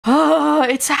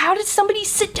It's how did somebody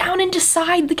sit down and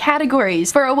decide the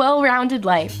categories for a well-rounded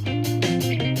life?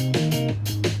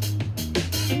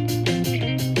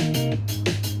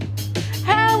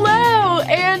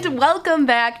 And welcome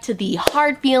back to the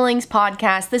Hard Feelings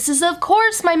podcast. This is, of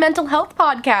course, my mental health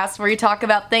podcast where we talk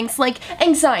about things like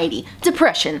anxiety,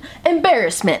 depression,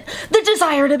 embarrassment, the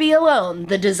desire to be alone,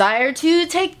 the desire to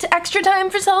take extra time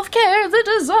for self-care,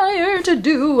 the desire to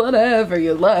do whatever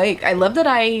you like. I love that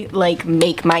I,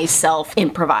 make myself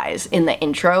improvise in the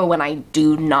intro when I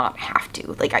do not have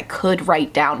to. I could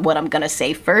write down what I'm gonna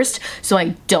say first so I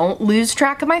don't lose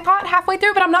track of my thought halfway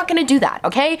through, but I'm not gonna do that,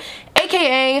 okay?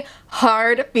 AKA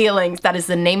Hard Feelings. That is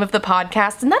the name of the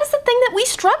podcast, and that is the thing that we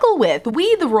struggle with.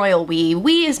 We, the royal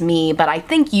we is me, but I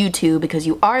think you too, because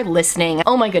you are listening.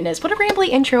 Oh my goodness, what a rambly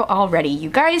intro already. You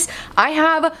guys, I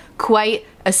have quite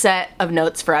a set of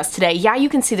notes for us today. Yeah, you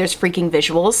can see there's freaking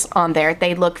visuals on there.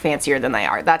 They look fancier than they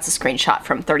are. That's a screenshot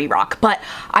from 30 Rock. But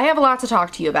I have a lot to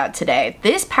talk to you about today.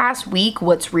 This past week,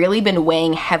 what's really been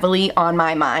weighing heavily on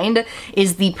my mind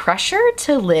is the pressure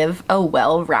to live a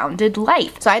well-rounded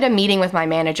life. So I had a meeting with my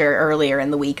manager earlier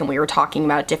in the week, and we were talking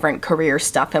about different career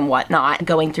stuff and whatnot,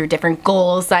 going through different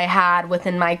goals I had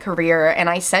within my career. And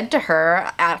I said to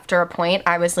her after a point,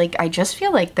 I was like, I just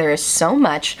feel like there is so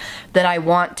much that I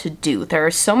want to do. There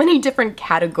are so many different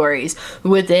categories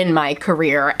within my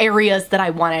career, areas that I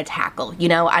want to tackle. You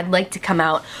know, I'd like to come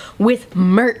out with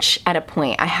merch at a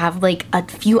point. I have a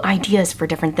few ideas for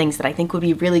different things that I think would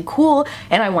be really cool,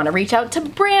 and I want to reach out to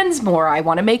brands more. I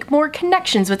want to make more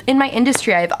connections within my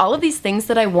industry. I have all of these things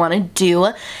that I want to do,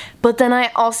 but then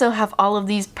I also have all of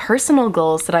these personal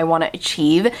goals that I want to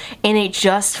achieve, and it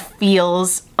just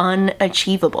feels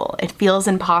unachievable. It feels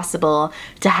impossible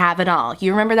to have it all.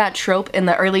 You remember that trope in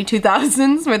the early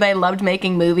 2000s where they loved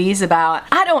making movies about,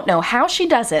 I don't know how she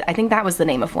does it. I think that was the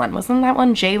name of one. Wasn't that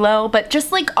one J-Lo? But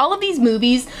just all of these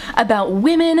movies about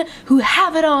women who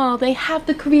have it all. They have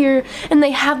the career and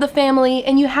they have the family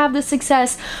and you have the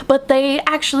success, but they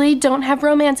actually don't have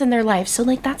romance in their life. So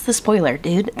that's the spoiler,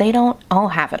 dude. They don't all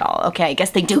have it all. Okay, I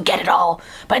guess they do get it all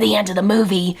by the end of the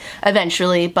movie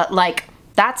eventually, but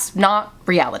that's not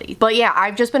reality. But yeah,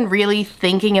 I've just been really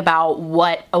thinking about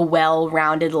what a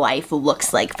well-rounded life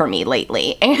looks like for me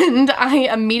lately. And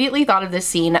I immediately thought of this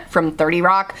scene from 30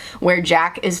 Rock where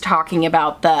Jack is talking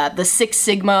about the Six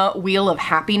Sigma Wheel of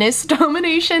Happiness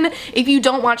domination. If you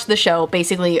don't watch the show,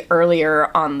 basically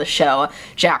earlier on the show,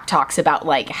 Jack talks about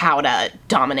how to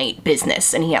dominate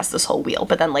business, and he has this whole wheel,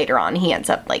 but then later on he ends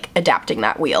up adapting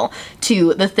that wheel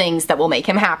to the things that will make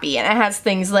him happy. And it has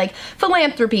things like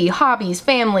philanthropy, hobbies,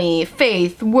 family, faith,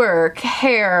 work,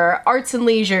 hair, arts and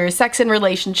leisure, sex and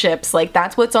relationships.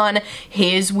 That's what's on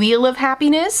his wheel of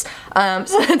happiness.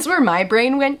 So that's where my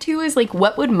brain went to, is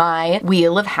what would my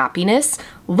wheel of happiness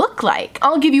look like?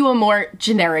 I'll give you a more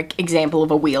generic example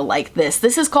of a wheel like this.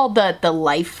 This is called the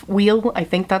life wheel. I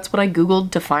think that's what I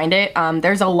googled to find it.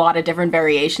 There's a lot of different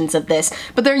variations of this,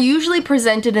 but they're usually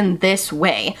presented in this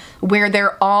way, where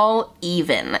they're all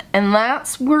even. And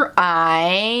that's where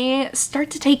I start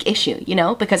to take issue, you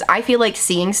know, because I feel like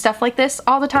seeing stuff like this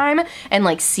all the time,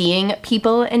 and seeing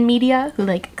people in media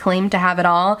who claim to have it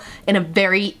all in a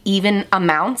very even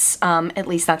amounts, at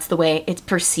least that's the way it's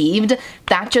perceived,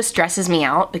 that just stresses me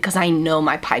out, because I know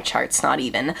my pie chart's not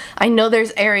even. I know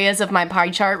there's areas of my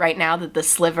pie chart right now that the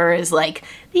sliver is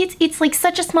it's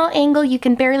such a small angle you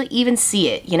can barely even see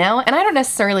it, you know? And I don't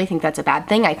necessarily think that's a bad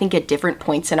thing. I think at different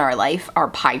points in our life, our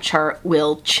pie chart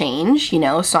will change, you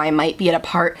know? So I might be at a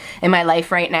part in my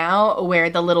life right now where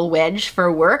the little wedge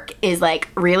for work is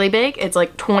really big. It's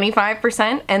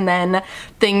 25%, and then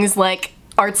things like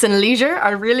arts and leisure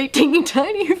are really teeny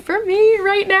tiny for me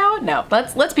right now. No,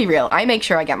 let's be real. I make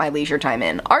sure I get my leisure time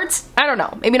in. Arts, I don't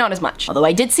know, maybe not as much. Although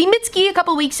I did see Mitski a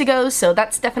couple weeks ago, so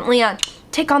that's definitely a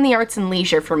take on the arts and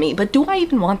leisure for me. But do I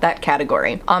even want that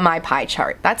category on my pie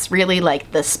chart? That's really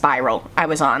the spiral I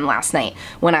was on last night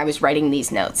when I was writing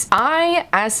these notes. I,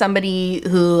 as somebody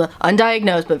who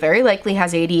undiagnosed but very likely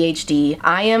has ADHD,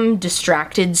 I am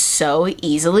distracted so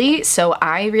easily, so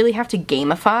I really have to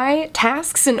gamify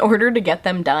tasks in order to get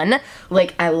them done.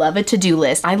 I love a to-do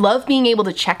list. I love being able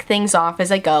to check things off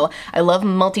as I go. I love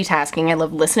multitasking. I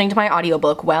love listening to my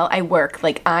audiobook while I work.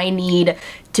 I need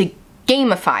to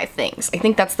gamify things. I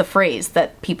think that's the phrase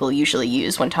that people usually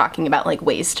use when talking about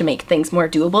ways to make things more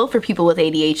doable for people with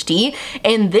ADHD.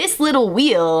 And this little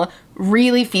wheel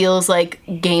really feels like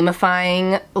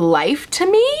gamifying life to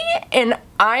me, and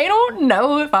I don't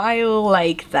know if I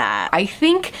like that. I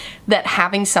think that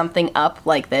having something up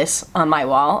like this on my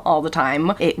wall all the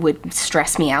time, it would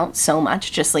stress me out so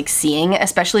much, just seeing,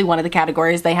 especially one of the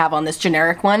categories they have on this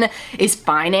generic one is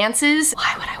finances.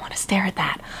 Why would I want gotta stare at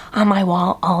that on my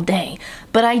wall all day.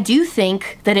 But I do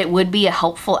think that it would be a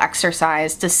helpful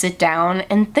exercise to sit down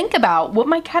and think about what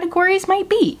my categories might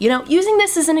be. You know, using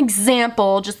this as an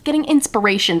example, just getting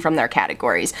inspiration from their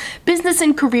categories. Business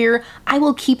and career, I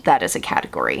will keep that as a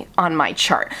category on my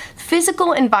chart.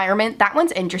 Physical environment, that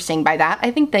one's interesting. By that,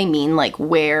 I think they mean like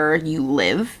where you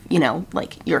live, you know,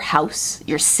 like your house,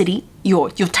 your city,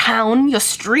 your town, your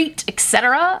street,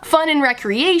 etc. Fun and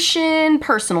recreation,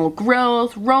 personal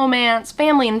growth, romance,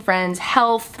 family and friends,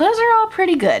 health. Those are all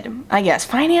pretty good, I guess.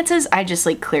 Finances, I just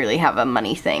like clearly have a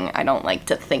money thing. I don't like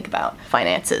to think about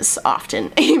finances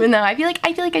often, even though I feel like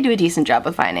I do a decent job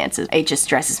with finances. It just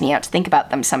stresses me out to think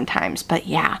about them sometimes, but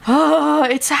yeah. Oh,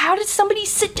 it's how did somebody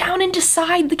sit down and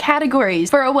decide the categories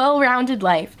for a well-rounded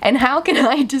life? And how can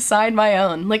I decide my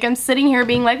own? Like I'm sitting here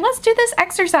being like, let's do this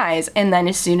exercise. And then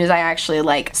as soon as I actually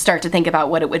like start to think about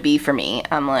what it would be for me,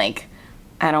 I'm like,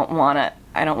 I don't want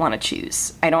to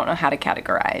choose. I don't know how to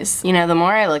categorize. You know, the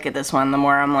more I look at this one, the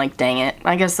more I'm like, dang it.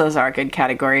 I guess those are good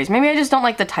categories. Maybe I just don't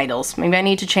like the titles. Maybe I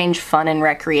need to change fun and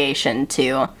recreation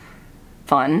to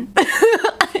fun.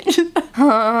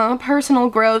 Personal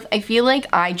growth. I feel like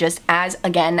I just, as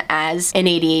an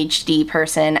ADHD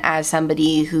person, as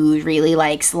somebody who really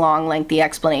likes long, lengthy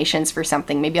explanations for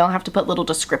something, maybe I'll have to put little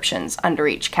descriptions under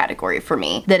each category for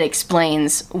me that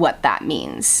explains what that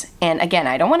means. And again,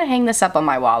 I don't want to hang this up on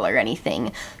my wall or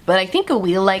anything, but I think a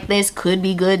wheel like this could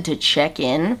be good to check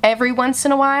in every once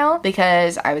in a while,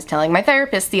 because I was telling my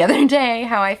therapist the other day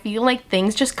how I feel like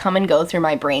things just come and go through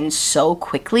my brain so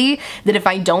quickly that if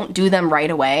I don't do them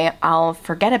right away, I'll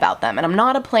forget about them. And I'm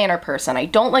not a planner person. I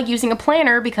don't like using a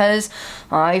planner because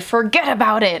I forget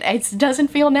about it. It doesn't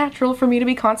feel natural for me to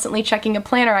be constantly checking a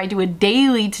planner. I do a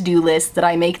daily to-do list that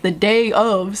I make the day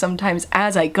of, sometimes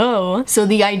as I go. So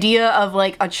the idea of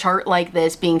like a chart like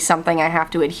this being something I have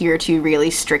to adhere to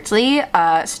really strictly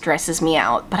stresses me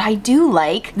out. But I do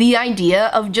like the idea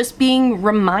of just being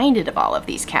reminded of all of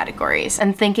these categories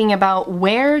and thinking about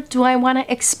where do I want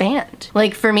to expand.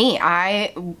 Like for me,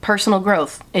 personal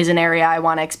growth is an area I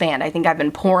want to expand. I think I've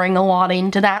been pouring a lot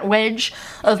into that wedge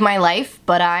of my life,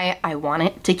 but I want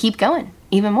it to keep going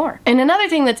even more. And another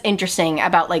thing that's interesting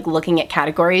about like looking at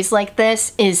categories like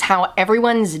this is how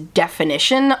everyone's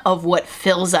definition of what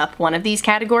fills up one of these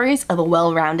categories of a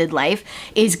well-rounded life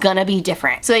is gonna be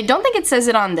different. So I don't think it says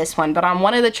it on this one, but on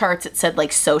one of the charts it said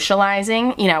like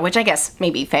socializing, you know, which I guess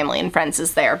maybe family and friends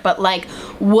is there, but like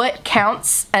what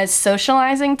counts as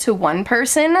socializing to one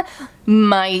person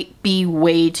might be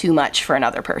way too much for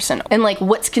another person. And like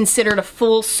what's considered a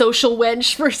full social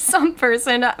wedge for some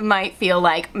person might feel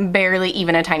like barely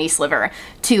even a tiny sliver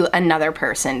to another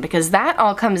person, because that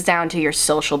all comes down to your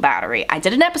social battery. I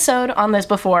did an episode on this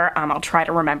before. I'll try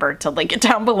to remember to link it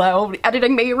down below.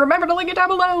 Editing me, remember to link it down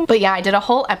below. But yeah, I did a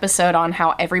whole episode on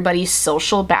how everybody's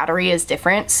social battery is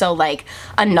different. So like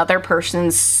another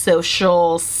person's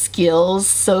social skills,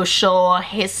 social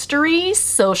history,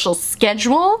 social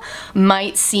schedule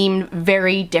might seem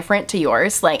very different to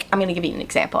yours. Like, I'm gonna give you an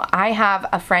example. I have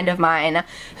a friend of mine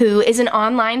who is an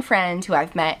online friend who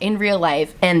I've met in real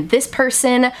life, and this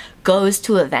person goes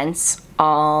to events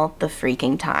all the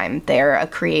freaking time. They're a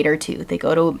creator too. They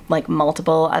go to like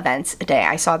multiple events a day.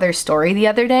 I saw their story the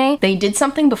other day. They did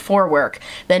something before work,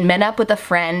 then met up with a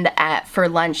friend for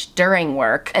lunch during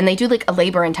work, and they do like a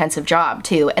labor-intensive job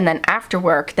too. And then after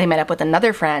work, they met up with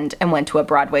another friend and went to a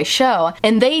Broadway show.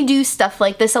 And they do stuff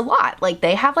like this a lot. Like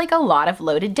they have like a lot of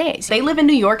loaded days. They live in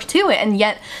New York too, and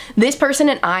yet this person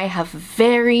and I have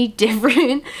very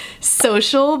different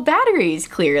social batteries,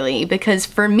 clearly, because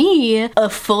for me, a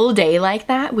full day like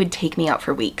that would take me out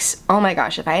for weeks. Oh my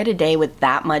gosh, if I had a day with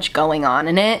that much going on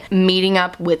in it, meeting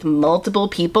up with multiple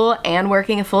people and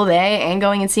working a full day and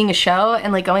going and seeing a show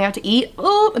and like going out to eat,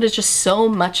 oh, it is just so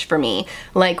much for me.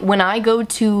 Like when I go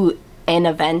to an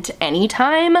event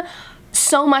anytime,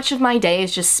 so much of my day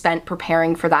is just spent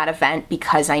preparing for that event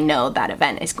because I know that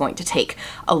event is going to take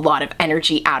a lot of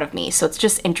energy out of me. So it's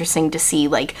just interesting to see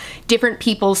like different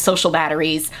people's social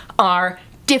batteries are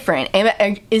different.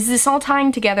 Is this all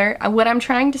tying together? What I'm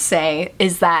trying to say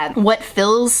is that what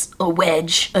fills a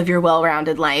wedge of your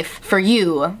well-rounded life for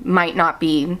you might not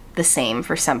be the same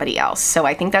for somebody else. So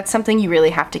I think that's something you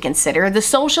really have to consider. The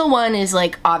social one is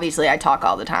like, obviously I talk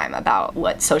all the time about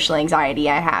what social anxiety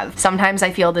I have. Sometimes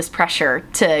I feel this pressure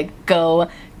to go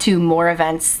to more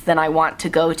events than I want to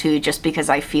go to just because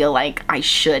I feel like I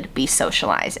should be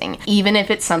socializing. Even if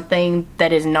it's something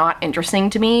that is not interesting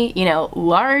to me, you know,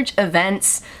 large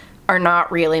events are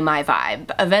not really my vibe.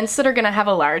 Events that are gonna have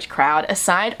a large crowd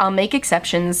aside, I'll make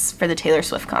exceptions for the Taylor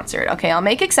Swift concert, okay? I'll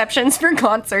make exceptions for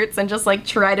concerts and just like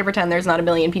try to pretend there's not a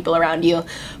million people around you.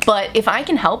 But if I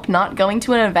can help not going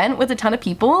to an event with a ton of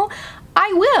people,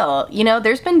 I will. You know,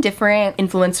 there's been different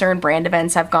influencer and brand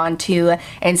events I've gone to,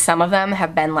 and some of them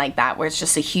have been like that, where it's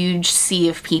just a huge sea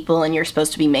of people and you're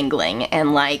supposed to be mingling,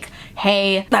 and like,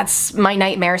 hey, that's my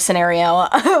nightmare scenario.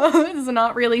 It's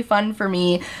not really fun for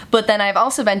me. But then I've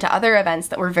also been to other events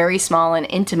that were very small and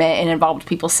intimate and involved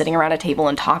people sitting around a table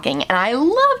and talking, and I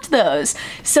loved those.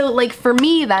 So like, for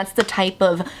me, that's the type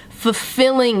of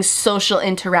fulfilling social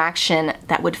interaction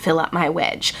that would fill up my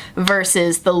wedge,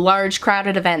 versus the large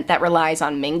crowded event that relies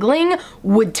on mingling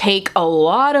would take a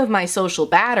lot of my social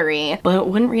battery, but it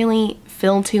wouldn't really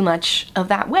fill too much of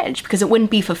that wedge because it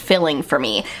wouldn't be fulfilling for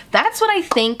me. That's what I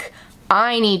think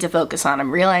I need to focus on.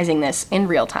 I'm realizing this in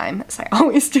real time, as I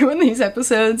always do in these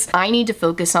episodes. I need to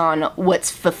focus on what's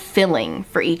fulfilling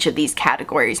for each of these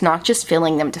categories, not just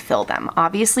filling them to fill them.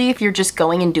 Obviously, if you're just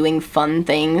going and doing fun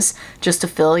things just to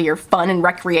fill your fun and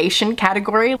recreation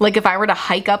category, like if I were to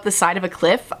hike up the side of a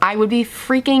cliff, I would be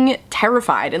freaking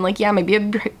terrified. And like, yeah, maybe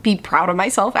I'd be proud of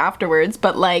myself afterwards,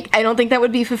 but like, I don't think that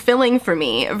would be fulfilling for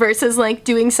me, versus like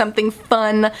doing something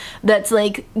fun that's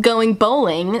like going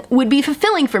bowling would be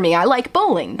fulfilling for me. I like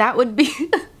bowling. That would be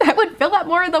that would fill up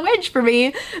more of the wedge for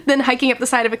me than hiking up the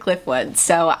side of a cliff would.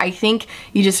 So I think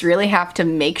you just really have to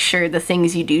make sure the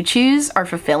things you do choose are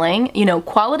fulfilling. You know,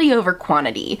 quality over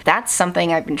quantity. That's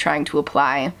something I've been trying to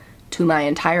apply to my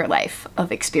entire life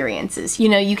of experiences. You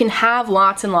know, you can have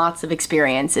lots and lots of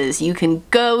experiences. You can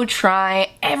go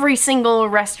try every single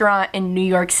restaurant in New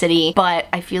York City, but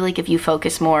I feel like if you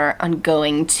focus more on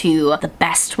going to the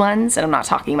best ones, and I'm not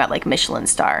talking about like Michelin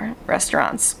star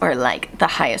restaurants or like the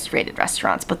highest rated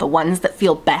restaurants, but the ones that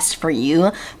feel best for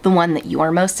you, the one that you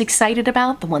are most excited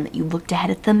about, the one that you looked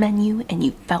ahead at the menu and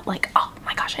you felt like, oh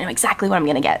my gosh, I know exactly what I'm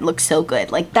gonna get. It looks so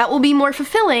good. Like, that will be more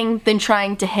fulfilling than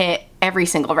trying to hit every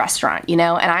single restaurant, you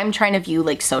know? And I'm trying to view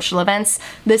like social events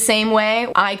the same way.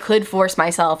 I could force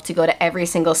myself to go to every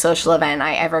single social event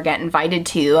I ever get invited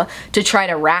to try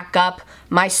to rack up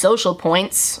my social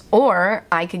points, or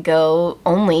I could go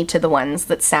only to the ones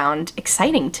that sound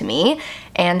exciting to me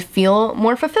and feel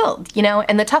more fulfilled, you know?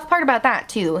 And the tough part about that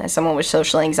too, as someone with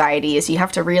social anxiety, is you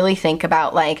have to really think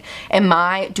about like,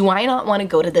 do I not want to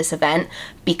go to this event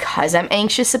because I'm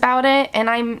anxious about it and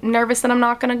I'm nervous that I'm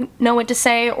not gonna know what to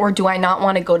say, or do I not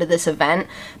want to go to this event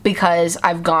because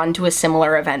I've gone to a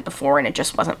similar event before and it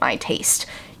just wasn't my taste?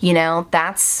 You know,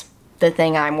 that's the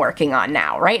thing I'm working on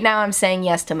now. Right now I'm saying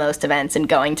yes to most events and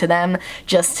going to them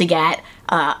just to get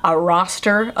a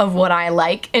roster of what I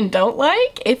like and don't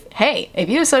like. If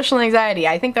you have social anxiety,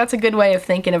 I think that's a good way of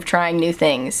thinking of trying new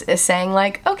things, is saying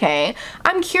like, okay,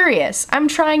 I'm curious, I'm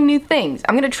trying new things.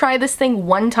 I'm gonna try this thing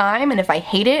one time, and if I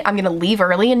hate it, I'm gonna leave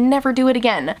early and never do it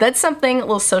again. That's something, a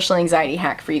little social anxiety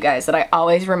hack for you guys that I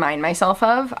always remind myself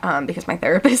of, because my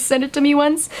therapist said it to me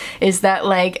once, is that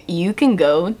like, you can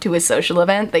go to a social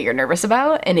event that you're nervous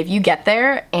about, and if you get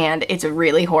there and it's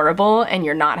really horrible and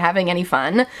you're not having any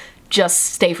fun, just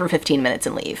stay for 15 minutes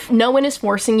and leave. No one is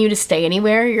forcing you to stay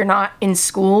anywhere. You're not in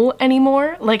school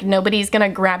anymore. Like, nobody's gonna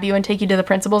grab you and take you to the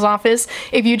principal's office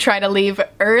if you try to leave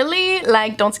early.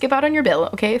 Like, don't skip out on your bill,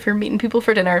 okay? If you're meeting people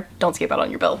for dinner, don't skip out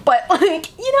on your bill. But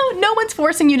like, you know, no one's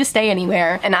forcing you to stay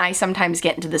anywhere. And I sometimes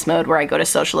get into this mode where I go to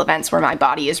social events where my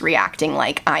body is reacting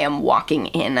like I am walking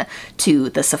in to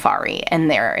the safari and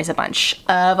there is a bunch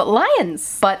of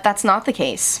lions. But that's not the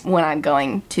case when I'm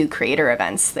going to creator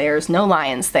events. There's no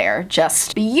lions there.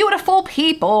 Just beautiful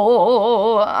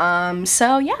people.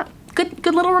 So yeah,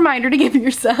 good little reminder to give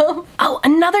yourself. Oh,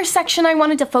 another section I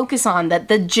wanted to focus on that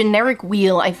the generic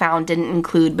wheel I found didn't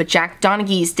include, but Jack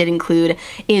Donaghy's did include,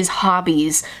 is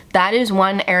hobbies. That is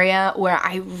one area where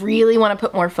I really want to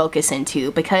put more focus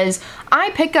into, because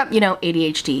I pick up, you know,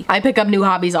 ADHD. I pick up new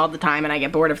hobbies all the time and I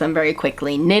get bored of them very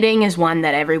quickly. Knitting is one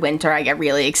that every winter I get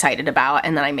really excited about,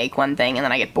 and then I make one thing and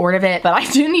then I get bored of it. But I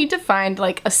do need to find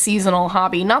like a seasonal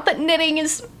hobby. Not that knitting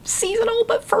is seasonal,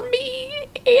 but for me,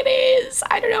 it is.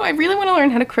 I don't know, I really want to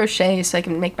learn how to crochet so I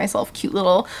can make myself cute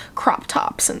little crop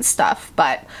tops and stuff,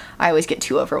 but I always get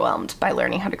too overwhelmed by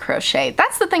learning how to crochet.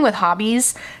 That's the thing with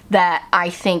hobbies that I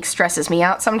think stresses me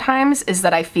out sometimes, is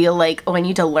that I feel like, oh, I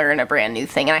need to learn a brand new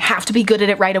thing and I have to be good at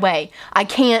it right away. I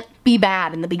can't be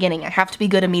bad in the beginning. I have to be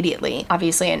good immediately.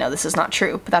 Obviously, I know this is not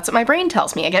true, but that's what my brain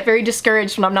tells me. I get very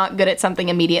discouraged when I'm not good at something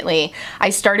immediately.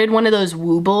 I started one of those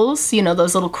woobles, you know,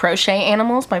 those little crochet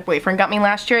animals my boyfriend got me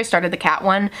last year. I started the cat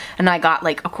one, and I got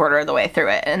like a quarter of the way through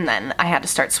it, and then I had to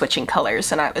start switching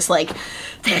colors, and I was like,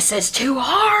 this is too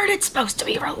hard. It's supposed to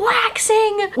be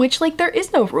relaxing. Which, like, there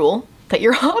is no rule that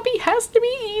your hobby has to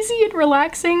be easy and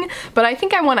relaxing, but I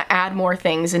think I want to add more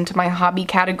things into my hobby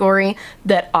category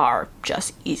that are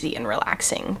just easy and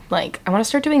relaxing. Like, I want to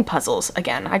start doing puzzles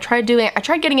again. I tried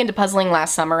getting into puzzling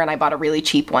last summer, and I bought a really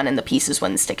cheap one and the pieces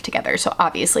wouldn't stick together, so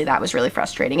obviously that was really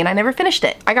frustrating and I never finished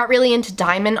it. I got really into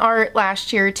diamond art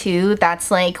last year too. That's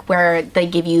like where they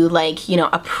give you, like, you know,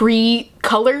 a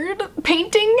pre-colored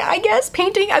painting, I guess.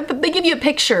 They give you a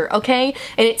picture, okay?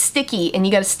 And it's sticky and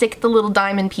you gotta stick the little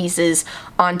diamond pieces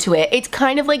onto it. It's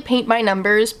kind of like paint by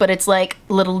numbers, but it's like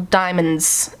little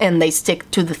diamonds and they stick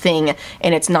to the thing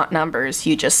and it's not numbers,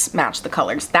 you just match the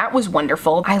colors. That was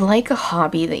wonderful. I like a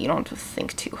hobby that you don't have to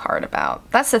think too hard about.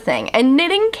 That's the thing. And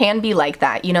knitting can be like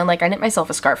that, you know, like I knit myself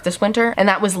a scarf this winter and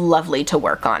that was lovely to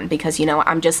work on because, you know,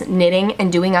 I'm just knitting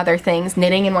and doing other things,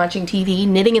 knitting and watching TV,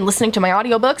 knitting and listening to my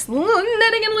audiobooks,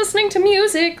 knitting and listening to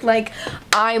music. Like,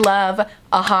 I love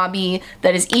a hobby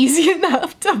that is easy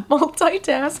enough to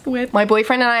multitask with. My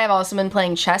boyfriend and I have also been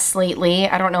playing chess lately.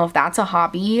 I don't know if that's a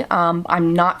hobby.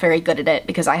 I'm not very good at it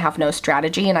because I have no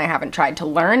strategy and I haven't tried to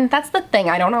learn. That's the thing.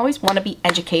 I don't always want to be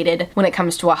educated when it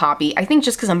comes to a hobby. I think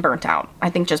just because I'm burnt out. I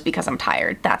think just because I'm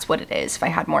tired. That's what it is. If I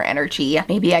had more energy,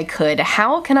 maybe I could.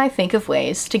 How can I think of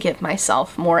ways to give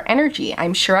myself more energy?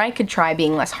 I'm sure I could try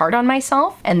being less hard on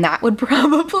myself and that would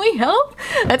probably help.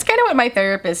 That's kind of what my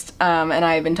therapist and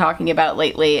I have been talking about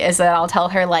lately, is that I'll tell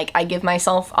her, like, I give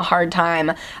myself a hard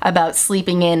time about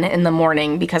sleeping in the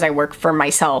morning because I work for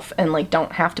myself and, like,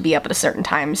 don't have to be up at a certain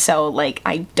time. So, like,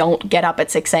 I don't get up at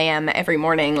 6 a.m. every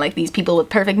morning like these people with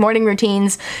perfect morning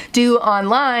routines do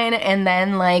online. And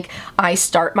then, like, I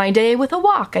start my day with a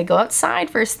walk. I go outside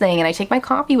first thing and I take my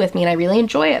coffee with me and I really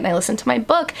enjoy it and I listen to my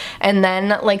book. And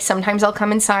then, like, sometimes I'll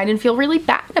come inside and feel really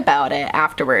bad about it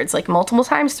afterwards. Like, multiple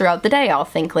times throughout the day, I'll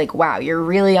think, like, wow, you're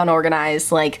really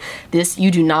unorganized. Like, this, you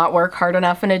do not work hard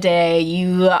enough in a day.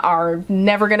 You are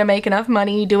never gonna make enough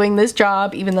money doing this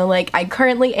job, even though, like, I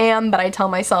currently am, but I tell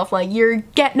myself, like, you're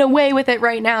getting away with it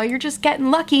right now. You're just getting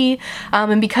lucky.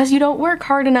 And because you don't work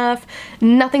hard enough,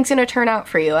 nothing's gonna turn out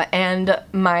for you. And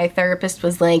my therapist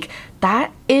was like,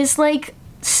 that is, like,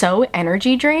 so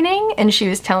energy draining, and she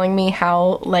was telling me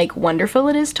how, like, wonderful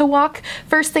it is to walk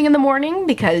first thing in the morning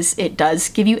because it does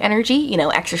give you energy. You know,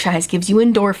 exercise gives you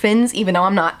endorphins, even though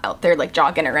I'm not out there, like,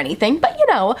 jogging or anything, but, you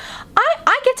know,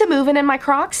 I get to moving in my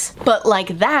Crocs. But,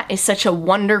 like, that is such a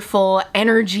wonderful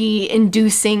energy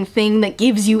inducing thing that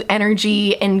gives you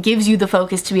energy and gives you the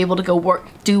focus to be able to go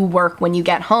do work when you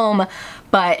get home.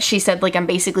 But she said, like, I'm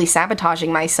basically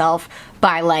sabotaging myself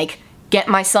by, like,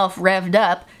 getting myself revved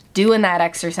up, doing that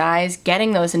exercise,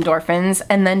 getting those endorphins,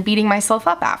 and then beating myself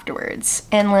up afterwards.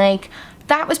 And, like,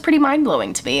 that was pretty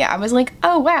mind-blowing to me. I was like,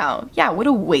 oh wow, yeah, what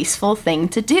a wasteful thing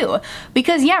to do.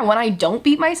 Because yeah, when I don't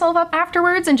beat myself up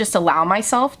afterwards and just allow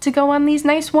myself to go on these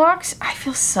nice walks, I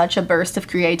feel such a burst of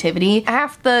creativity.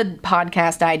 Half the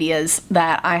podcast ideas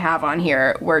that I have on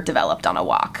here were developed on a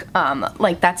walk.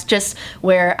 Like, that's just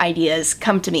where ideas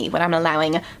come to me, when I'm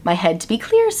allowing my head to be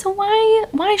clear. So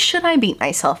why should I beat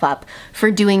myself up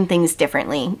for doing things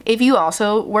differently? If you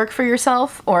also work for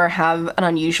yourself or have an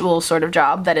unusual sort of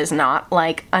job that is not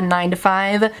like a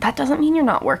 9-to-5, that doesn't mean you're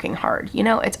not working hard. You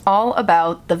know, it's all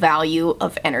about the value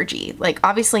of energy. Like,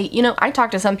 obviously, you know, I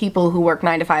talk to some people who work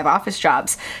 9-to-5 office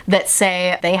jobs that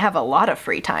say they have a lot of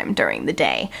free time during the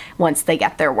day once they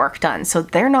get their work done. So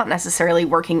they're not necessarily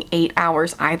working 8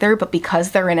 hours either, but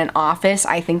because they're in an office,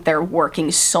 I think they're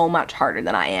working so much harder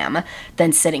than I am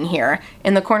than sitting here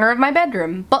in the corner of my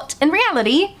bedroom. But in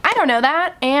reality, I don't know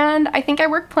that, and I think I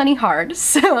work plenty hard.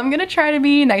 So I'm gonna try to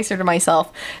be nicer to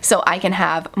myself so I can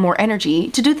have more energy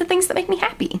to do the things that make me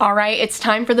happy. All right, it's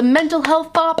time for the mental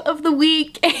health bop of the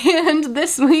week, and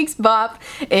this week's bop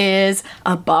is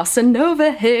a bossa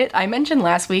nova hit. I mentioned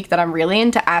last week that I'm really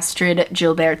into Astrud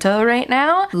Gilberto right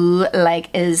now, who,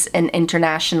 like, is an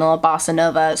international bossa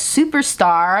nova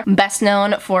superstar, best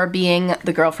known for being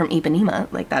the girl from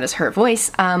Ipanema. Like, that is her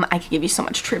voice. I could give you so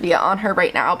much trivia on her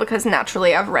right now because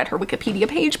naturally I've read her Wikipedia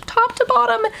page top to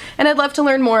bottom and I'd love to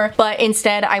learn more, but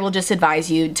instead I will just advise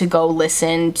you to go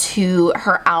listen to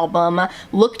her album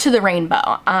Look to the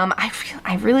Rainbow.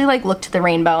 I really like Look to the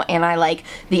Rainbow, and I like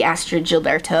the Astrud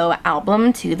Gilberto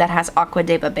album too that has Aqua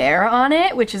de Beber on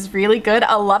it, which is really good.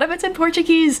 A lot of it's in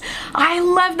Portuguese. I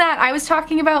love that. I was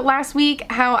talking about last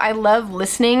week how I love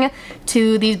listening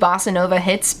to these bossa nova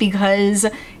hits because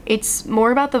it's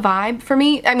more about the vibe for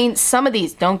me. I mean, some of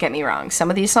these, don't get me wrong, some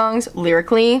of these songs,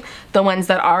 lyrically, the ones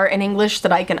that are in English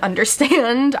that I can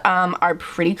understand, are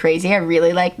pretty crazy. I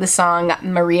really like the song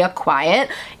Maria Quiet.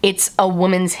 It's a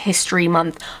Women's History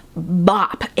Month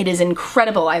bop. It is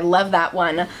incredible. I love that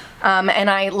one. And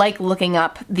I like looking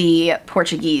up the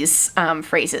Portuguese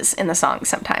phrases in the song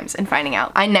sometimes and finding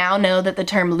out. I now know that the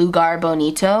term lugar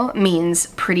bonito means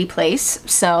pretty place,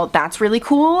 so that's really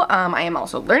cool. I am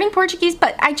also learning Portuguese,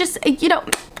 but I just, you know,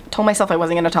 told myself I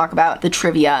wasn't going to talk about the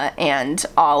trivia and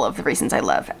all of the reasons I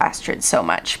love Astrud so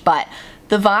much, but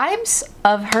the vibes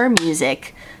of her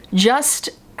music just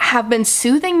have been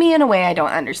soothing me in a way I don't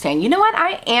understand. You know what?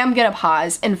 I am gonna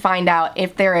pause and find out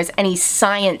if there is any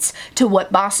science to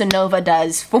what bossa nova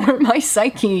does for my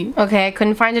psyche. Okay, I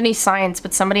couldn't find any science,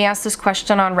 but somebody asked this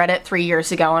question on Reddit 3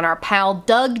 years ago, and our pal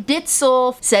Doug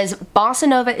Ditzel says, bossa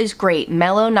nova is great.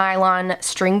 Mellow nylon,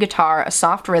 string guitar, a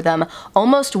soft rhythm,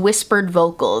 almost whispered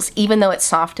vocals, even though it's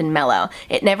soft and mellow.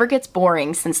 It never gets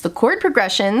boring since the chord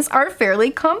progressions are fairly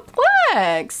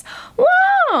complex. Wow!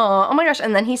 Oh my gosh,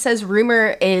 and then he says,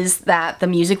 rumor is that the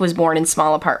music was born in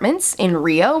small apartments in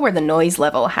Rio where the noise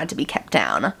level had to be kept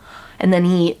down. And then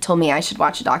he told me I should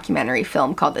watch a documentary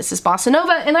film called This is Bossa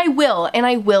Nova, and I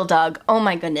will, Doug. Oh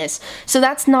my goodness. So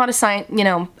that's not a sign, you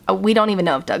know, we don't even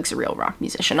know if Doug's a real rock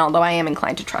musician, although I am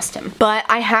inclined to trust him. But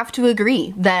I have to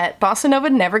agree that bossa nova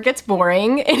never gets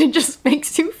boring, and it just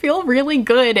makes you feel really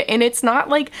good. And it's not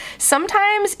like,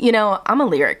 sometimes, you know, I'm a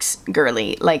lyrics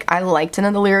girly. Like, I like to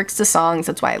know the lyrics to songs.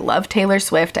 That's why I love Taylor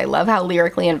Swift. I love how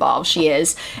lyrically involved she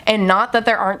is. And not that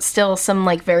there aren't still some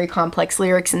like very complex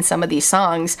lyrics in some of these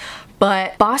songs,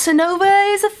 but bossa nova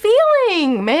is a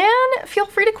feeling, man. Feel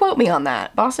free to quote me on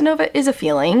that. Bossa nova is a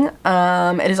feeling.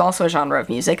 It is also a genre of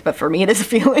music, but for me it is a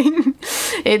feeling.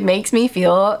 It makes me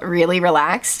feel really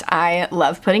relaxed. I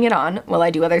love putting it on while I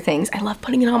do other things. I love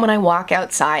putting it on when I walk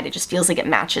outside. It just feels like it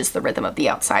matches the rhythm of the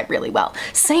outside really well.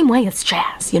 Same way as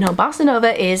jazz. You know, bossa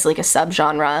nova is like a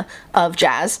subgenre of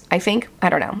jazz, I think. I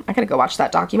don't know. I gotta go watch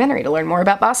that documentary to learn more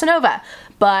about bossa nova.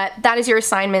 But that is your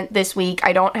assignment this week.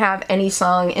 I don't have any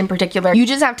song in particular. You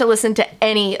just have to listen to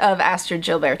any of Astrud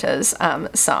Gilberto's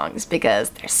songs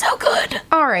because they're so good.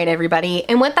 All right, everybody.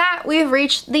 And with that, we've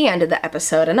reached the end of the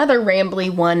episode. Another rambly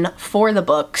one for the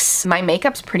books. My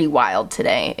makeup's pretty wild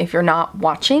today. If you're not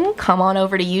watching, come on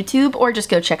over to YouTube or just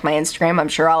go check my Instagram. I'm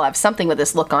sure I'll have something with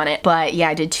this look on it. But yeah,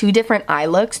 I did 2 different eye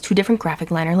looks, 2 different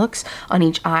graphic liner looks on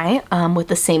each eye with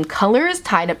the same colors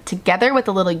tied up together with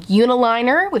a little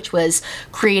uniliner, which was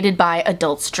created by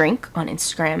Adults Drink on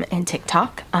Instagram and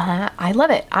TikTok. I love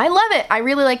it. I love it. I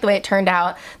really like the way it turned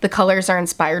out. The colors are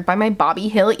inspired by my Bobby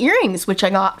Hill earrings, which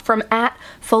I got from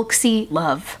 @Folksy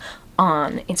Love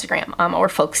on Instagram, or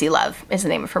Folksy Love is the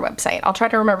name of her website. I'll try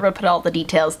to remember to put all the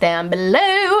details down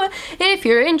below if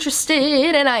you're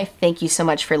interested, and I thank you so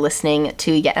much for listening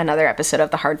to yet another episode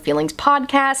of the Hard Feelings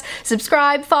podcast.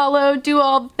 Subscribe, follow, do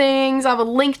all the things. I'll have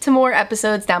a link to more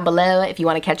episodes down below if you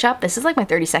want to catch up. This is like my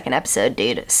 32nd episode,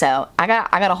 dude, so I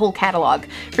got a whole catalog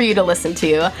for you to listen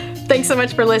to. Thanks so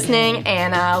much for listening,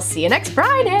 and I'll see you next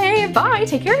Friday. Bye,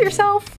 take care of yourself.